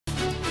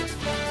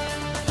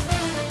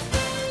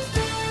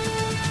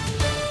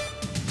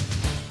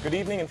Good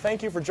evening, and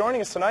thank you for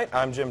joining us tonight.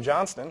 I'm Jim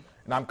Johnston.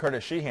 And I'm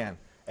Curtis Sheehan.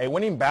 A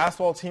winning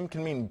basketball team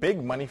can mean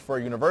big money for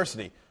a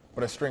university,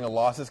 but a string of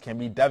losses can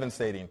be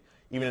devastating.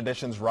 Even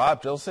Edition's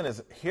Rob Gilson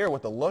is here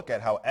with a look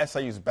at how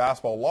SIU's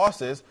basketball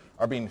losses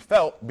are being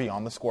felt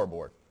beyond the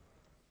scoreboard.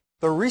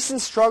 The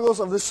recent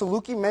struggles of the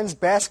Saluki men's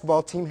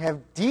basketball team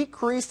have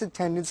decreased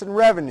attendance and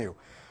revenue.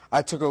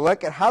 I took a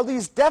look at how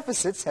these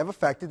deficits have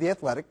affected the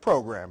athletic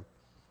program.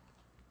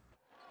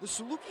 The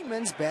Saluki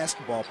men's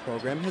basketball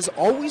program has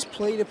always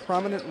played a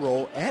prominent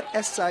role at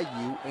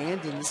SIU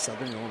and in the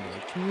Southern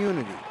Illinois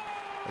community.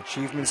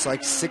 Achievements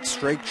like 6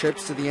 straight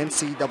trips to the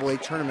NCAA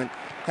tournament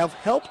have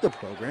helped the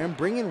program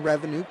bring in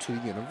revenue to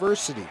the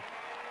university.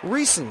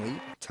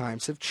 Recently,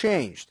 times have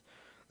changed.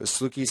 The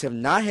Salukis have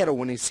not had a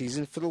winning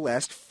season for the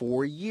last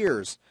 4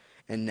 years,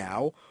 and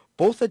now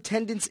both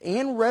attendance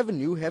and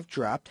revenue have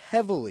dropped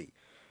heavily.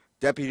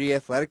 Deputy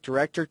Athletic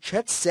Director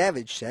Chet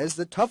Savage says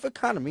the tough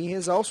economy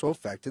has also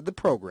affected the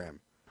program.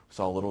 We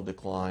saw a little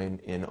decline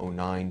in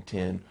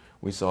 09-10.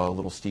 We saw a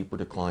little steeper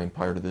decline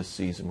prior to this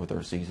season with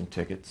our season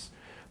tickets.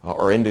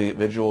 Our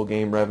individual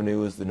game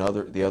revenue is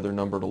the other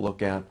number to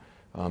look at.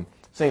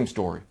 Same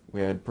story.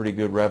 We had pretty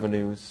good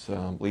revenues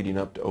leading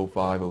up to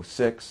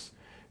 05-06,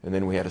 and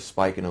then we had a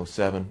spike in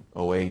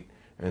 07-08,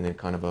 and then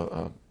kind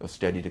of a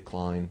steady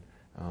decline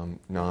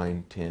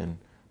 9-10,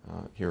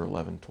 here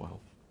 11-12.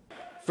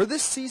 For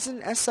this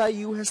season,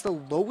 SIU has the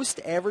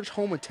lowest average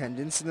home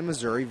attendance in the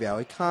Missouri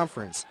Valley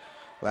Conference.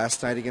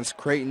 Last night against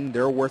Creighton,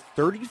 there were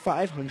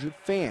 3,500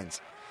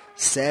 fans.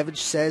 Savage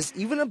says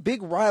even a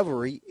big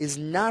rivalry is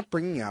not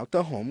bringing out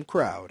the home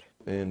crowd.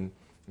 In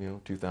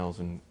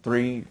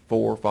 2003,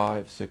 4,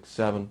 5, 6,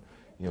 7,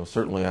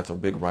 certainly that's a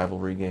big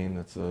rivalry game.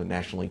 That's a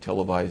nationally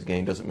televised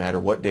game. Doesn't matter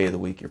what day of the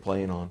week you're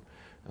playing on.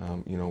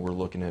 We're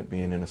looking at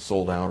being in a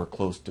sold-out or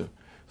close to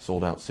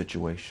sold-out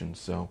situation.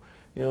 So,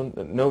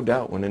 no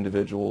doubt when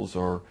individuals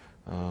are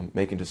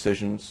making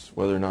decisions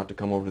whether or not to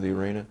come over to the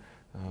arena,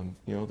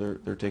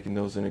 they're taking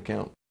those into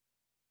account.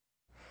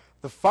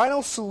 The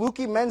final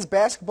Saluki men's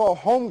basketball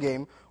home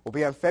game will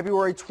be on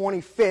February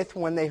 25th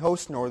when they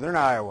host Northern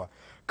Iowa.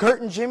 Kurt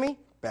and Jimmy,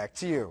 back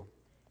to you.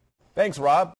 Thanks, Rob.